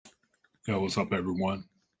Yo, what's up, everyone?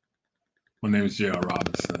 My name is J.R.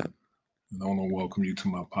 Robinson, and I want to welcome you to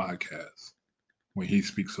my podcast, When He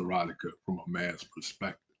Speaks Erotica from a Man's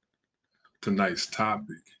Perspective. Tonight's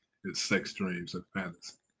topic is sex dreams and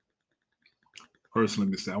fantasy. First, let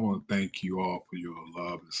me say I want to thank you all for your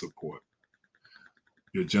love and support.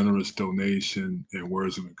 Your generous donation and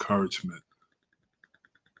words of encouragement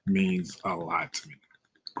means a lot to me.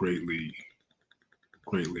 Greatly,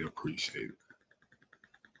 greatly appreciated.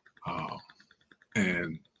 Um,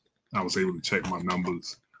 and I was able to check my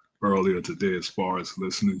numbers earlier today as far as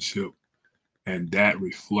listenership, and that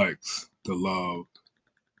reflects the love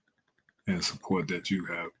and support that you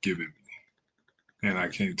have given me. And I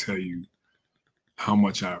can't tell you how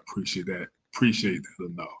much I appreciate that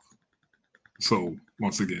enough. So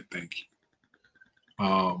once again, thank you.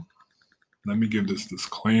 Let me give this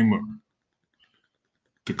disclaimer.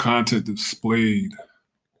 The content displayed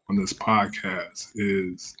on this podcast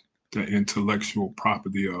is the intellectual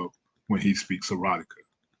property of When He Speaks Erotica.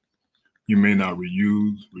 You may not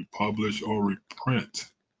reuse, republish, or reprint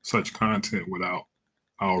such content without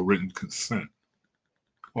our written consent.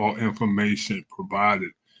 All information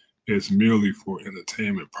provided is merely for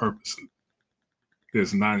entertainment purposes. It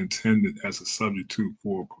is not intended as a substitute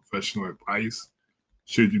for professional advice.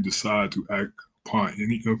 Should you decide to act upon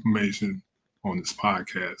any information on this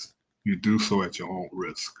podcast, you do so at your own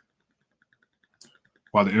risk.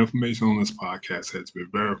 While the information on this podcast has been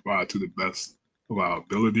verified to the best of our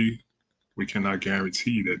ability, we cannot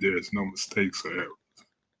guarantee that there is no mistakes or errors.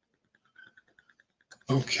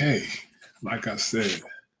 Okay, like I said,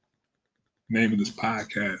 name of this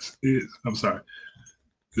podcast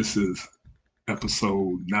this is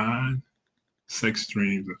episode 9, Sex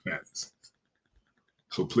Dreams and Fantasies.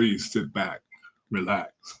 So please sit back,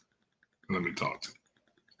 relax, and let me talk to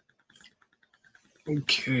you.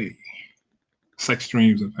 Okay, sex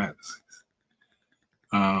dreams and fantasies.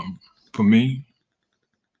 For me,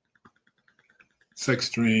 sex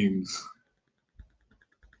dreams,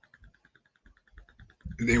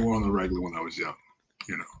 they were on the regular when I was young,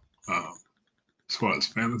 you know. As far as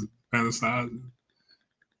fantasizing,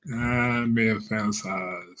 I may have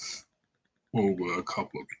fantasized over a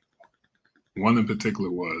couple of people. One in particular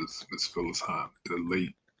was Miss Phyllis Hyman, the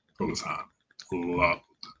late Phyllis Hyman.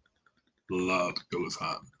 Loved Phyllis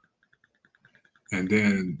Hyman. And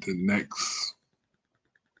then the next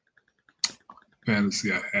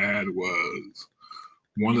fantasy I had was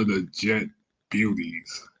one of the Jet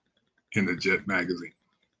beauties in the Jet magazine,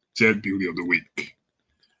 Jet Beauty of the Week.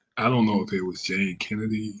 I don't know if it was Jane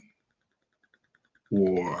Kennedy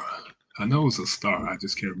or I know it was a star. I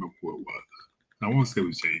just can't remember who it was. I want to say it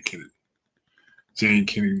was Jane Kennedy. Jane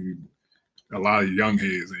Kennedy, a lot of young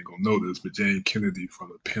heads ain't gonna know this, but Jane Kennedy from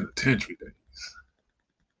the penitentiary days.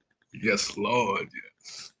 Yes, Lord,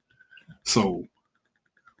 yes. So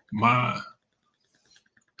my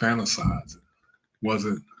fantasizing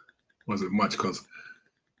wasn't much because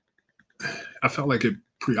I felt like it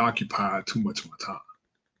preoccupied too much of my time,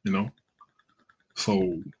 you know.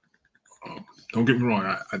 So don't get me wrong,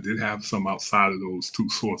 I did have some outside of those two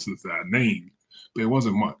sources that I named, but it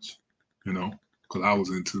wasn't much, you know, because I was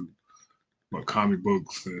into comic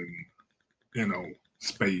books and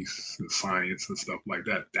space and science and stuff like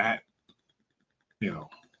that. That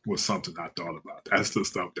was something I thought about. That's the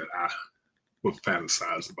stuff that I would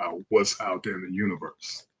fantasize about. What's out there in the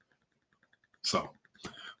universe. So,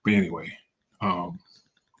 but anyway, I'm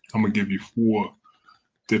gonna give you 4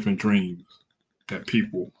 different dreams that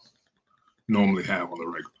people normally have on the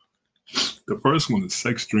regular. The first one is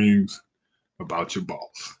sex dreams about your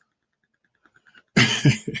boss.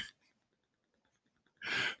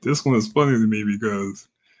 This one is funny to me because,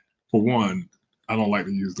 for one, I don't like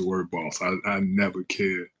to use the word boss. I never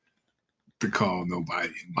cared to call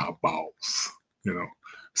nobody my boss, you know.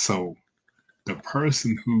 So the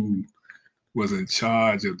person who was in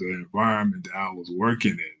charge of the environment that I was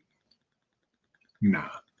working in,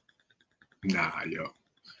 yo.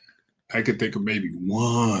 I could think of maybe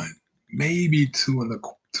one, maybe two in the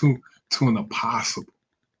possible,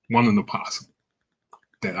 one in the possible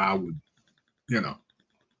that I would,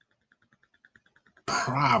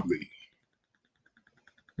 probably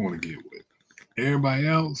want to get with. Everybody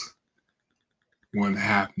else, wasn't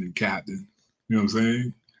happening, Captain. You know what I'm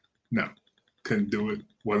saying? No, couldn't do it.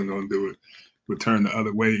 Wasn't gonna do it. Would turn the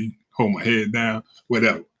other way, hold my head down,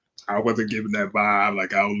 whatever. I wasn't giving that vibe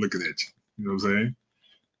like I was looking at you. You know what I'm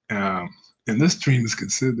saying? And this dream is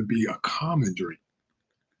considered to be a common dream.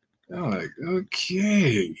 I'm like,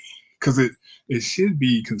 okay, because it should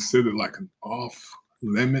be considered like an off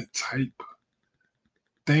limit type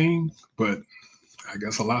thing, but I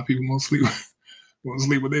guess a lot of people mostly want to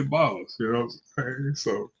sleep with their boss. You know what I'm saying?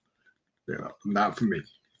 So, not for me.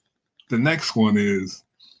 The next one is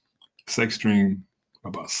sex dream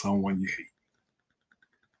about someone you hate.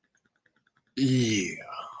 Yeah,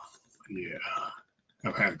 yeah.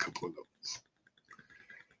 I've had a couple of those.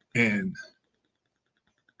 And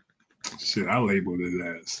shit, I labeled it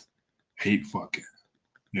as hate fucking,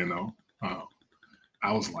 you know? Um,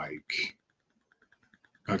 I was like,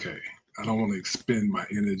 okay, I don't want to expend my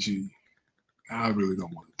energy. I really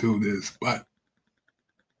don't want to do this, but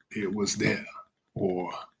it was there.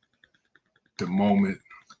 Or the moment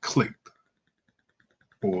clicked,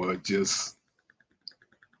 or just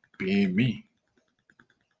being me,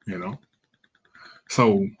 you know?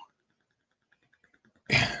 So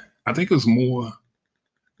I think it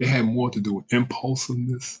had more to do with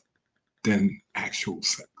impulsiveness than actual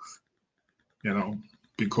sex, you know?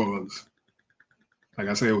 Because, like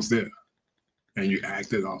I said, it was there. And you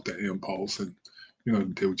acted off that impulse and,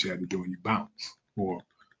 did what you had to do and you bounce. Or,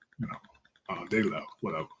 you know, they left,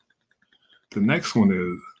 whatever. The next one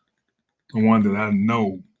is the one that I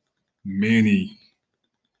know many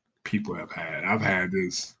people have had. I've had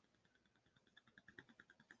this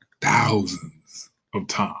thousands of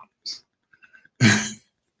times.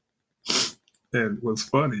 And what's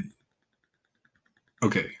funny,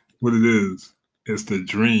 okay, what it is the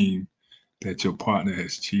dream that your partner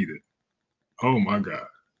has cheated. Oh my God.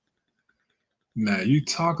 Now you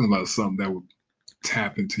talking about something that would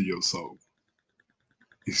tap into your soul,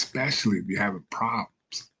 especially if you're having problems.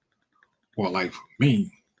 Or like for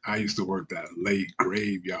me, I used to work that late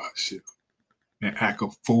graveyard shift and act a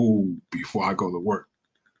fool before I go to work.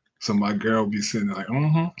 So my girl would be sitting there like,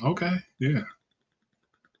 okay, yeah.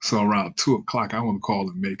 So around 2 o'clock, I want to call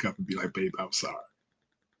and make up and be like, babe, I'm sorry.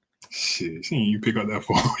 Shit, she ain't even pick up that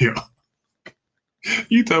phone, yo.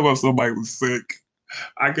 You talk about somebody was sick.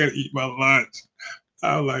 I gotta eat my lunch.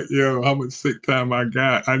 I was like, yo, how much sick time I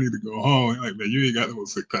got? I need to go home. Like, man, you ain't got no more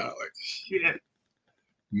sick time. Like, shit.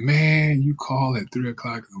 Man, you call at 3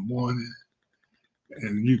 o'clock in the morning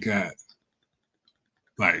and you got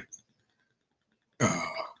like uh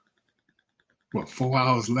 4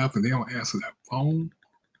 hours left and they don't answer that phone?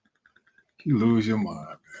 You lose your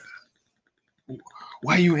mind, man.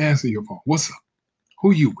 Why you answer your phone? What's up?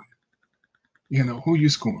 Who you with? Who you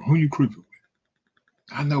scoring? Who you creeping with?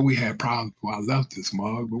 I know we had problems before I left this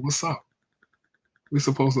mug, but what's up? We're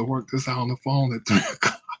supposed to work this out on the phone at 3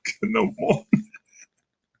 o'clock in the morning.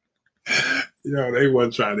 They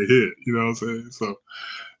wasn't trying to hit, you know what I'm saying? So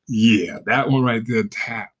yeah, that one right there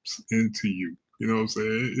taps into you. You know what I'm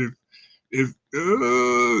saying?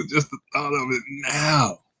 Just the thought of it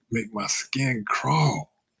now make my skin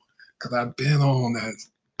crawl. Cause I've been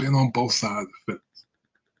on both sides of the fence.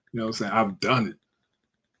 You know what I'm saying? I've done it.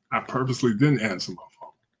 I purposely didn't answer my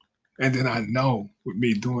phone. And then I know with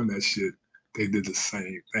me doing that shit, they did the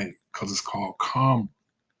same thing. Cause it's called karma.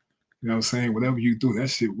 You know what I'm saying? Whatever you do, that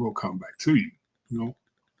shit will come back to you. You know?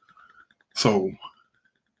 So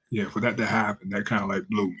yeah, for that to happen, that kind of like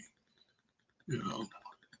blew me. You know?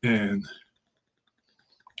 And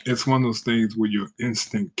it's one of those things where your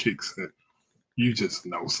instinct kicks in. You just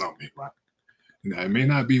know something ain't right. Now, it may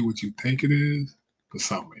not be what you think it is, but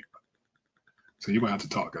something ain't right. So you're going to have to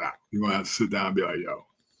talk it out. You're going to have to sit down and be like, yo,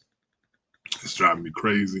 it's driving me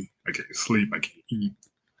crazy. I can't sleep. I can't eat.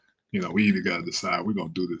 We either got to decide we're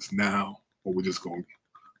going to do this now or we're just going to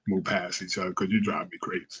move past each other because you drive me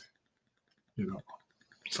crazy.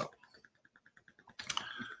 So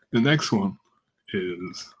the next one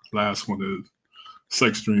last one is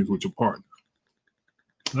sex dreams with your partner.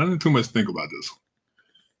 I didn't too much think about this one.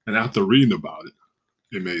 And after reading about it,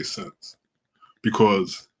 it made sense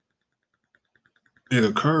because it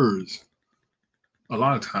occurs a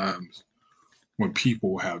lot of times when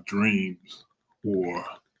people have dreams or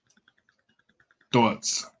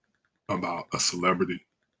thoughts about a celebrity,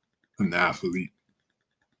 an athlete,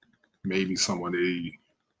 maybe someone they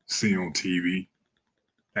see on TV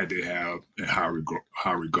that they have in high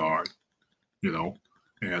regard, you know,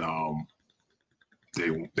 and they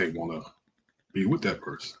want to be with that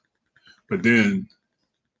person, but then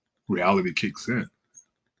reality kicks in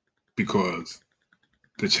because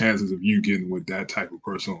the chances of you getting with that type of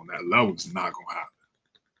person on that level is not going to happen.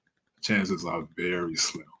 Chances are very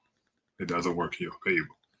slim. It doesn't work in your favor.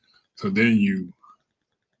 So then you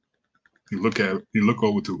look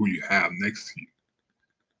over to who you have next to you,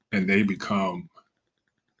 and they become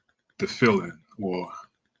the feeling or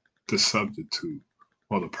the substitute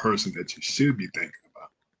or the person that you should be thinking about,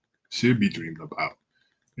 should be dreaming about.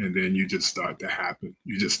 And then you just start to happen.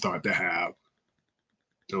 You just start to have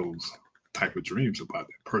those type of dreams about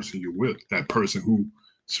that person you're with, that person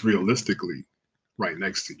who's realistically right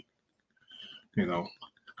next to you. You know,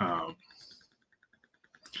 um,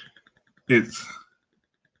 it's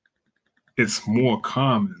more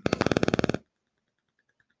common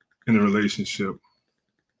in a relationship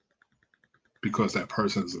because that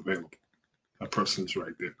person is available. That person is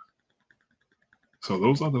right there. So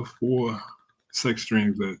those are the 4 sex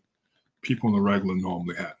dreams that people on the regular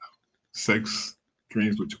normally have. Sex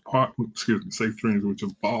dreams with your partner, sex dreams with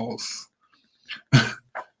your boss,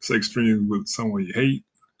 sex dreams with someone you hate,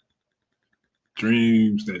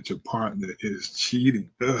 dreams that your partner is cheating,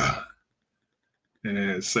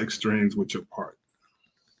 and sex dreams with your partner.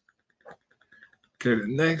 Okay, the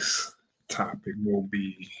next topic will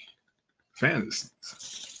be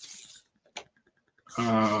fantasies.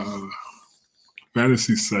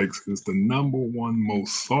 Fantasy sex is the #1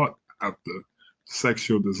 most sought after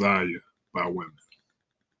sexual desire by women.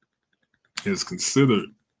 It is considered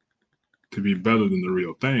to be better than the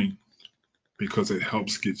real thing because it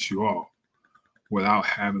helps get you off without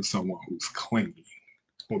having someone who's clingy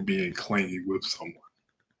or being clingy with someone.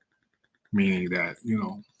 Meaning that,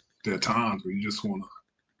 there are times where you just want to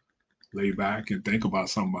lay back and think about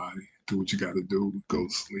somebody, do what you got to do, go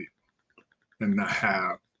to sleep, and not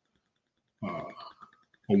have a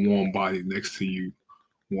warm body next to you,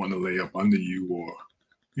 want to lay up under you or,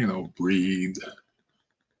 breathe,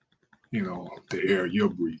 the air you're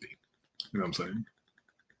breathing. You know what I'm saying?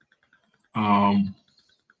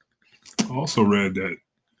 I also read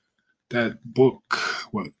that book,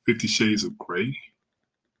 50 Shades of Grey,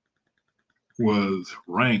 was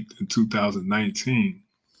ranked in 2019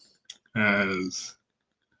 as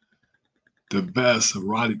the best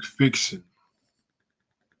erotic fiction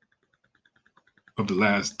of the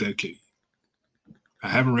last decade. I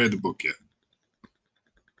haven't read the book yet.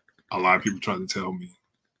 A lot of people try to tell me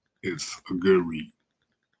it's a good read.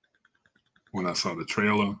 When I saw the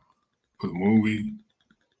trailer for the movie,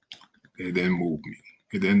 it didn't move me.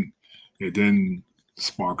 It didn't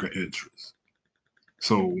spark an interest.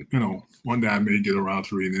 So, one day I may get around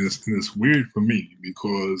to reading this, and it's weird for me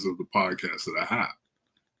because of the podcast that I have.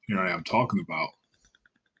 Here I am talking about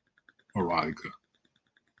erotica,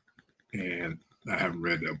 and I haven't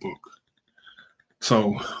read that book.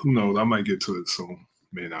 So, who knows? I might get to it soon,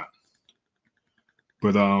 may not.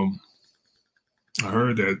 But I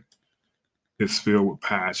heard that it's filled with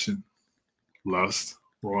passion, lust,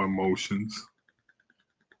 raw emotions,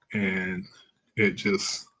 and it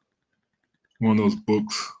just one of those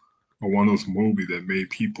books or one of those movies that made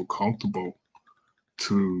people comfortable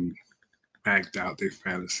to act out their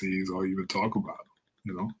fantasies or even talk about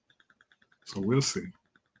them, So we'll see.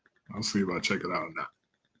 I'll see if I check it out or not.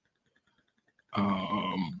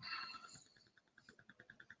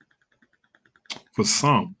 For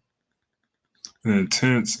some, an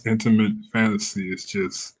intense, intimate fantasy is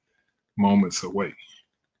just moments away.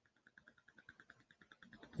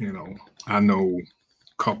 I know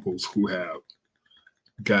couples who have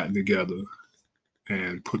gotten together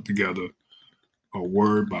and put together a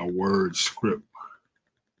word-by-word script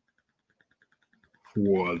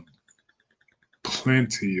for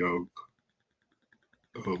plenty of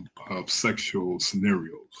sexual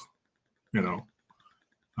scenarios,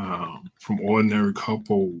 from ordinary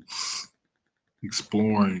couples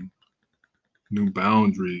exploring new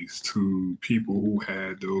boundaries to people who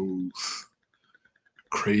had those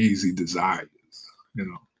crazy desires.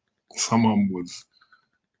 Some of them were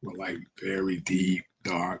like very deep,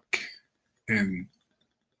 dark, and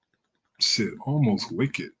shit, almost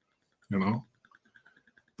wicked, but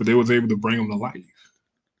they was able to bring them to life,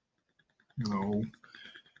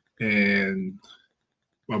 and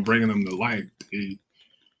by bringing them to life, they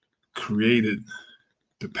created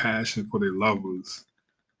the passion for their lovers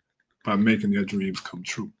by making their dreams come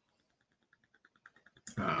true.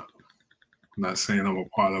 I'm not saying I'm a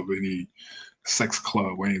part of any sex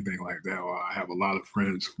club or anything like that, or I have a lot of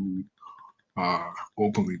friends who are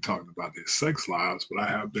openly talking about their sex lives, but I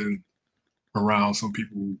have been around some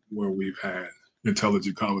people where we've had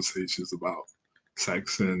intelligent conversations about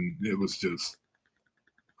sex, and it was just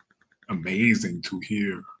amazing to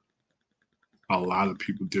hear a lot of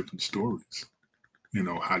people different stories,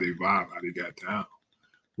 how they vibe, how they got down,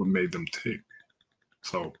 what made them tick.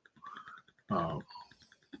 So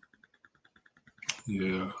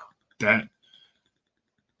yeah,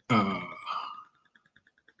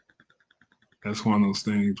 that's one of those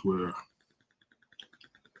things where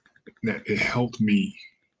that it helped me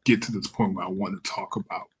get to this point where I want to talk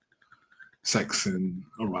about sex and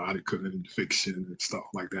erotica and fiction and stuff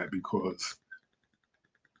like that, because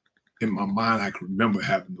in my mind I can remember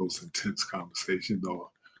having those intense conversations, or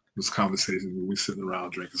those conversations when we're sitting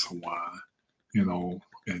around drinking some wine,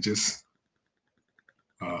 and just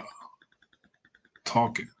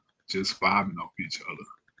talking, just vibing off each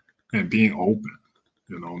other and being open.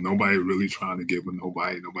 Nobody really trying to get with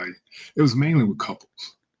nobody. Nobody. It was mainly with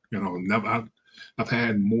couples. Never. I've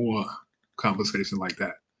had more conversation like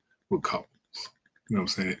that with couples. You know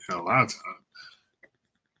what I'm saying? And a lot of times,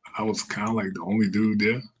 I was kind of like the only dude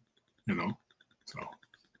there. So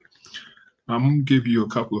I'm gonna give you a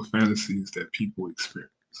couple of fantasies that people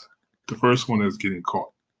experience. The first one is getting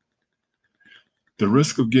caught. The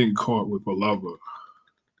risk of getting caught with a lover,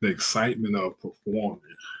 the excitement of performing,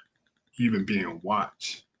 even being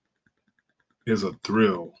watched, is a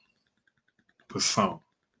thrill for some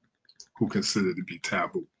who consider it to be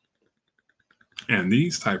taboo. And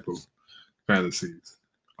these type of fantasies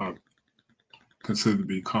are considered to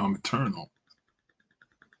be common turn on.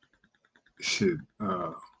 Shit,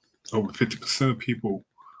 over 50% of people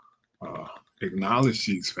acknowledge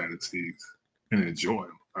these fantasies and enjoy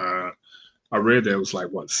them. I read that it was like,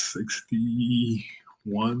 what,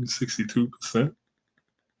 61, 62%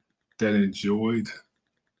 that enjoyed,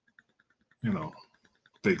 the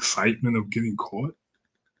excitement of getting caught.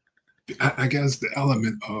 I guess the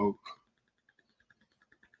element of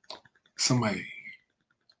somebody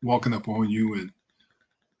walking up on you and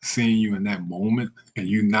seeing you in that moment and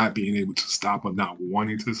you not being able to stop or not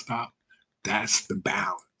wanting to stop, that's the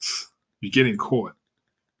balance. You're getting caught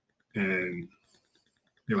and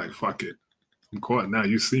you're like, fuck it. I'm caught now.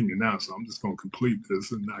 You see me now, so I'm just going to complete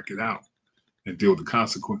this and knock it out and deal with the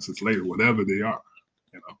consequences later, whatever they are.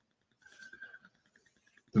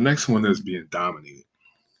 The next one is being dominated.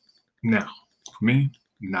 Now, for me,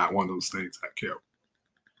 not one of those things I care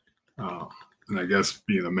about. And I guess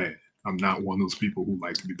being a man, I'm not one of those people who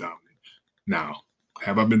like to be dominated. Now,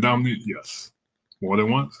 have I been dominated? Yes. More than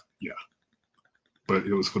once? Yeah. But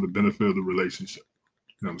it was for the benefit of the relationship.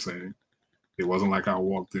 You know what I'm saying? It wasn't like I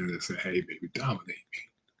walked in and said, hey, baby, dominate me.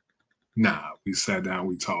 Nah, we sat down,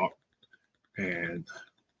 we talked, and,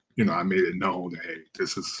 I made it known that, hey,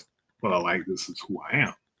 this is what I like, this is who I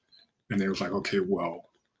am. And they was like, okay,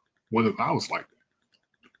 well, what if I was like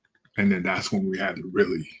that? And then that's when we had to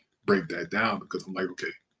really break that down because I'm like,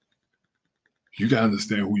 okay, you got to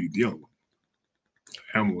understand who you're dealing with.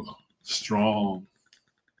 I'm a strong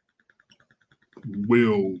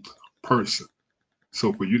willed person.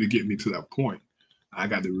 So for you to get me to that point, I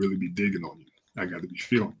got to really be digging on you. I got to be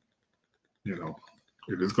feeling,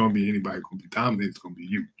 if it's going to be anybody going to be dominated, it's going to be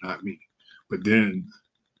you, not me. But then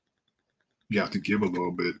you have to give a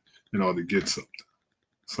little bit in order to get something.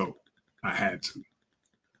 So I had to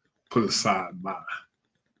put aside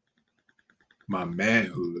my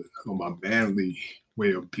manhood or my manly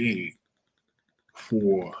way of being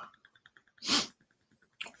for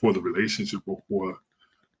the relationship or for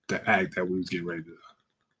the act that we was getting ready to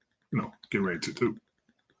do.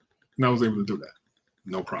 And I was able to do that.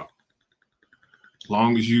 No problem. As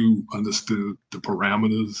long as you understood the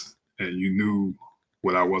parameters and you knew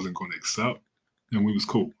what I wasn't going to accept, then we was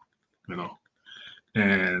cool,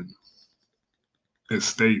 And it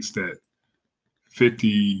states that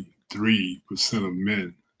 53% of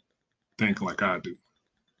men think like I do.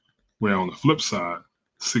 Where on the flip side,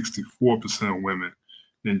 64% of women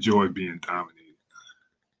enjoy being dominated.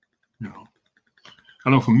 I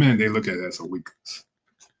know for men, they look at it as a weakness.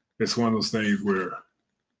 It's one of those things where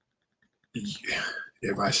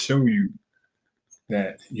if I show you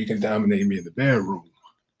that you can dominate me in the bedroom,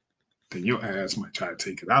 then your ass might try to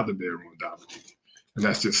take it out of the bedroom and dominate. And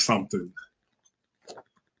that's just something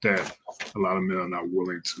that a lot of men are not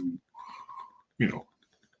willing to,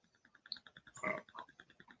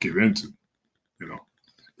 give into,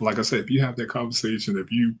 Like I said, if you have that conversation,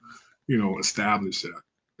 if you, establish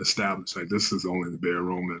like this is only in the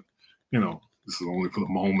bedroom and, this is only for the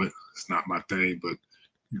moment. It's not my thing, but,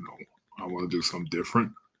 I want to do something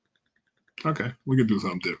different. Okay, we can do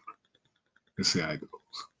something different. Let's see how it goes.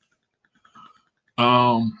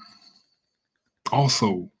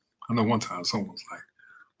 Also, I know one time someone was like,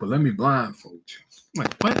 but let me blindfold you. I'm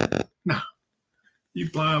like, what? Nah. You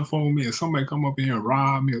blindfold me and somebody come up here and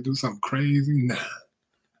rob me or do something crazy? Nah.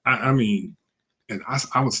 I mean, and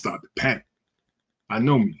I would start to panic. I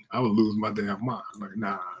know me. I would lose my damn mind. Like,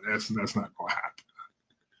 nah, that's not gonna happen.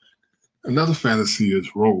 Another fantasy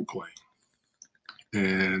is role playing.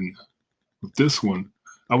 And with this one,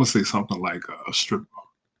 I would say something like a stripper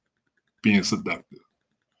being seductive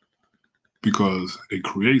because it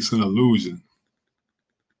creates an illusion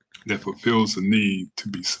that fulfills the need to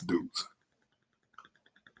be seduced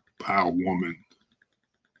by a woman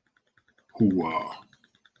who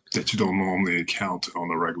that you don't normally encounter on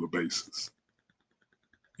a regular basis.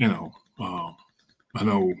 I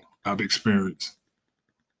know I've experienced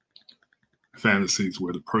fantasies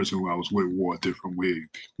where the person who I was with wore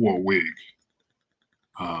a wig.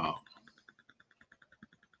 Uh,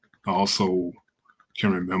 I also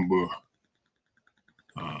can remember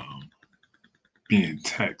um, being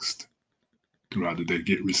text throughout the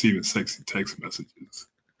day, receiving sexy text messages,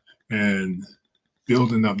 and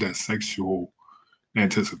building up that sexual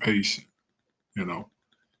anticipation, you know.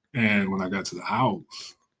 And when I got to the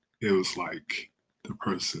house, it was like the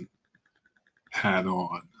person had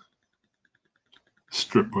on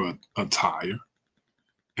stripper attire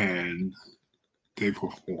and they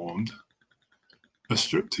performed a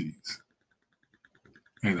striptease,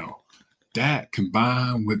 you know. That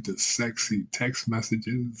combined with the sexy text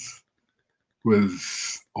messages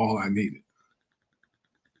was all I needed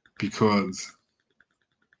because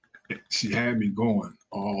she had me going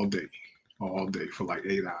all day for like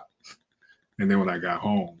 8 hours. And then when I got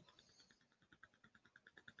home,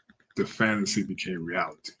 the fantasy became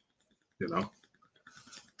reality, you know?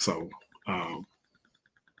 So um,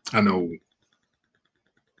 I know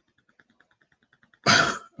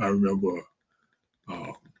I remember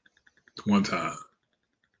uh, one time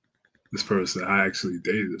this person, I actually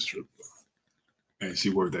dated a stripper and she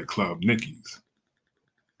worked at Club Nicky's.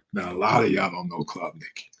 Now, a lot of y'all don't know Club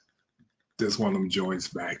Nicky. This one of them joints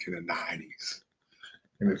back in the 90s.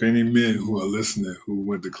 And if any men who are listening who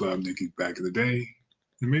went to Club Nicky back in the day,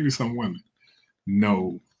 and maybe some women,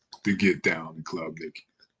 know to get down in Club Nicky.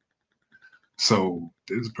 So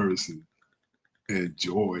this person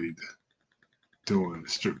enjoyed doing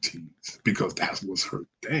striptease because that was her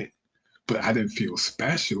thing. But I didn't feel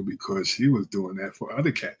special because she was doing that for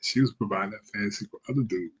other cats. She was providing that fantasy for other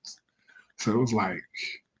dudes. So it was like,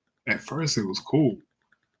 at first it was cool.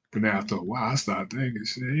 But then after a while, I started thinking,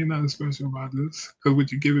 shit, ain't nothing special about this. Because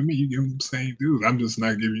what you giving me, you giving them same dudes. I'm just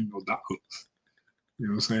not giving you no dollars. You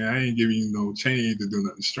know what I'm saying? I ain't giving you no change to do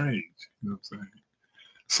nothing strange. You know what I'm saying?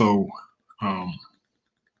 So, um,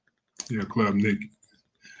 yeah, Club Nick.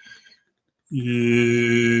 Yeah.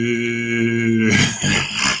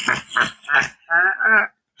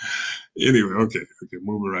 Anyway, okay,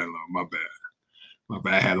 moving right along. My bad. My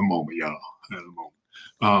bad. I had a moment, y'all. I had a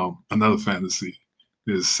moment. Another fantasy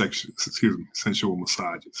is sensual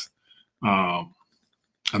massages. Um,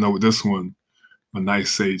 I know with this one, a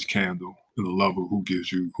nice sage candle and a lover who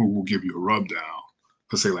will give you a rub down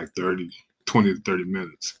for say like 20 to 30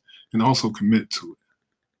 minutes and also commit to it.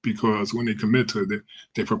 Because when they commit to it,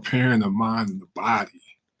 they're preparing the mind and the body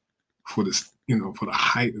for this, for the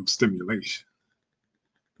height of stimulation.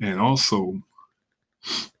 And also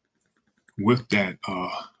with that uh,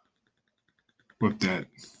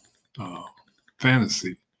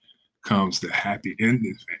 fantasy comes the happy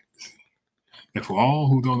ending fantasy. And for all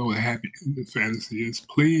who don't know what happy ending fantasy is,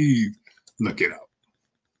 please look it up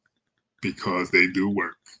because they do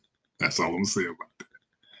work. That's all I'm gonna say about that.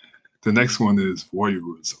 The next one is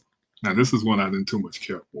voyeurism. Now, this is one I didn't too much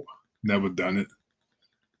care for. Never done it.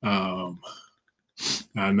 Um,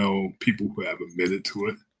 I know people who have admitted to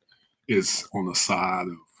it. It's on the side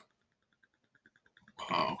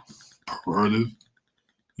of perverted.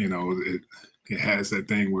 It has that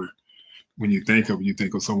thing where when you think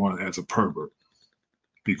of someone as a pervert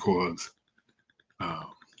because um,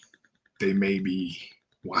 they may be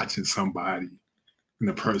watching somebody and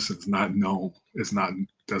the person's not known. Does not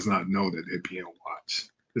know that they're being watched.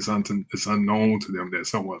 It's unknown to them that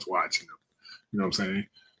someone's watching them. You know what I'm saying?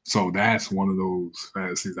 So that's one of those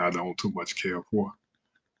fantasies I don't too much care for.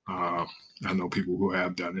 Uh, I know people who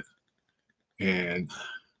have done it, and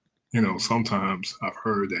sometimes I've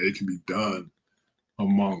heard that it can be done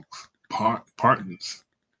amongst partners,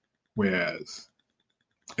 whereas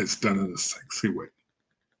it's done in a sexy way,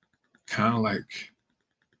 kind of like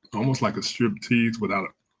almost like a strip tease without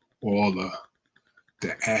all the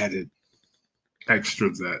added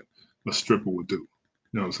extras that a stripper would do. You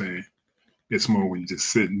know what I'm saying? It's more when you're just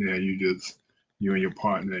sitting there, you and your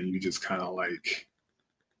partner, and you just kind of like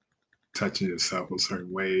touching yourself a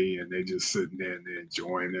certain way, and they just sitting there and they're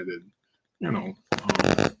enjoying it, and you know,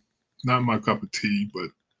 not my cup of tea, but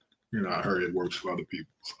I heard it works for other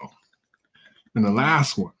people. So, and the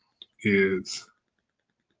last one is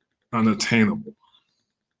unattainable.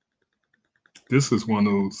 This is one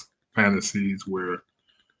of those fantasies where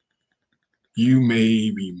you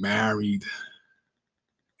may be married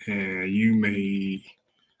and you may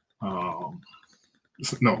um,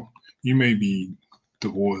 no, you may be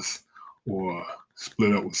divorced or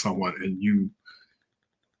split up with someone, and you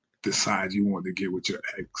decide you want to get with your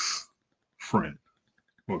ex friend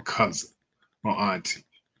or cousin or auntie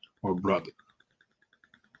or brother,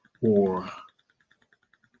 or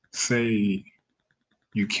say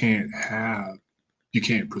you can't have you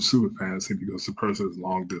can't pursue a fantasy because the person is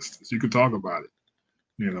long distance. You can talk about it,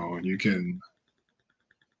 and you can,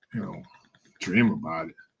 you know, dream about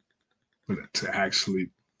it, but to actually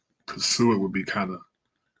pursue it would be kind of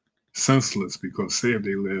senseless because say if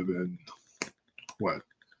they live in what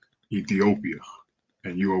Ethiopia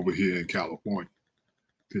and you over here in California,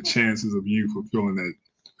 the chances of you fulfilling that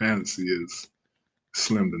fantasy is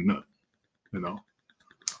slim to none, you know.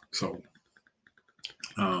 So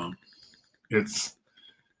um, it's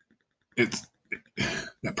it's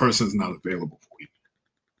that person is not available for you.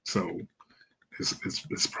 So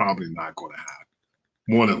it's probably not going to happen.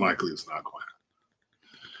 More than likely, it's not going to happen.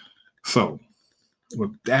 So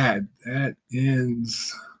with that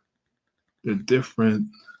ends the different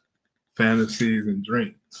fantasies and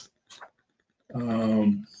dreams.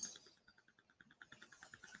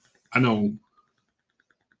 I know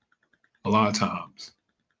a lot of times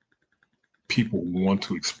people want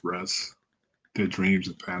to express their dreams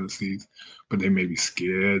and fantasies, but they may be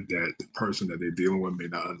scared that the person that they're dealing with may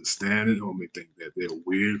not understand it or may think that they're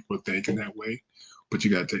weird for thinking that way. But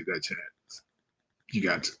you got to take that chance. You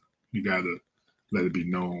got to. You got to let it be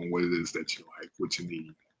known what it is that you like, what you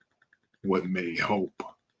need, what may help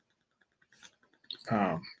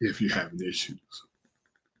if you're having issues.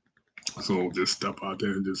 So just step out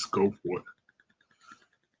there and just go for it.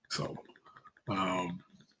 So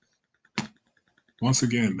once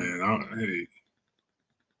again, man, hey,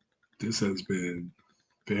 this has been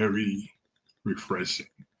very refreshing.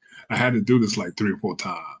 I had to do this like 3 or 4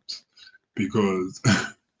 times because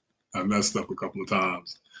I messed up a couple of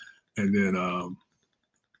times, and then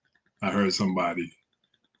I heard somebody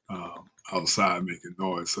outside making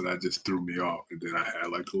noise, so that just threw me off. And then I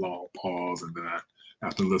had like the long pause, and then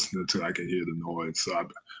after listening to it, I could hear the noise. So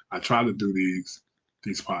I try to do these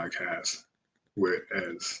podcasts with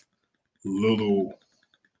as little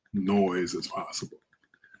noise as possible.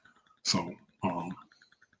 So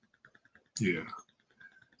yeah,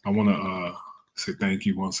 I want to say thank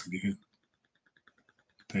you once again.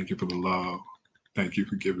 Thank you for the love. Thank you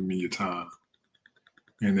for giving me your time.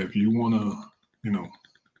 And if you want to,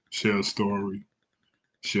 share a story,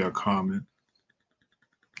 share a comment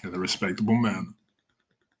in a respectable manner,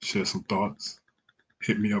 share some thoughts,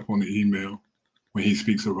 hit me up on the email when he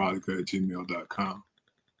speaks erotica@gmail.com.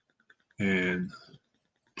 And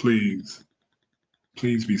please,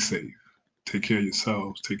 please be safe. Take care of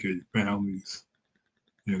yourselves, take care of your families.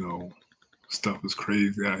 Stuff is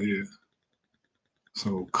crazy out here.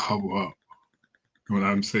 So cover up. When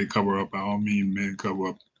I say cover up, I don't mean men cover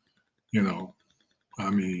up, I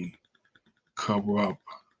mean cover up.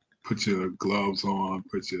 Put your gloves on,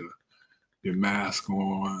 put your mask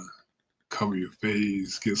on, cover your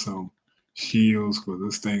face, get some shields, because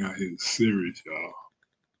this thing out here is serious, y'all.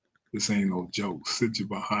 This ain't no joke. Sit your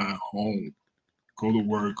behind home. Go to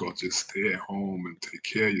work or just stay at home and take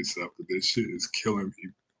care of yourself, because this shit is killing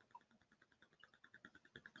people.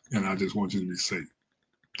 And I just want you to be safe.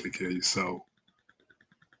 Take care of yourself.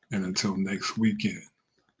 And until next weekend,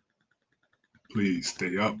 please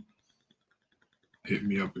stay up. Hit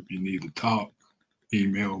me up if you need to talk.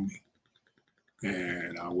 Email me.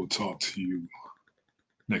 And I will talk to you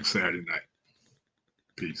next Saturday night.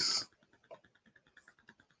 Peace.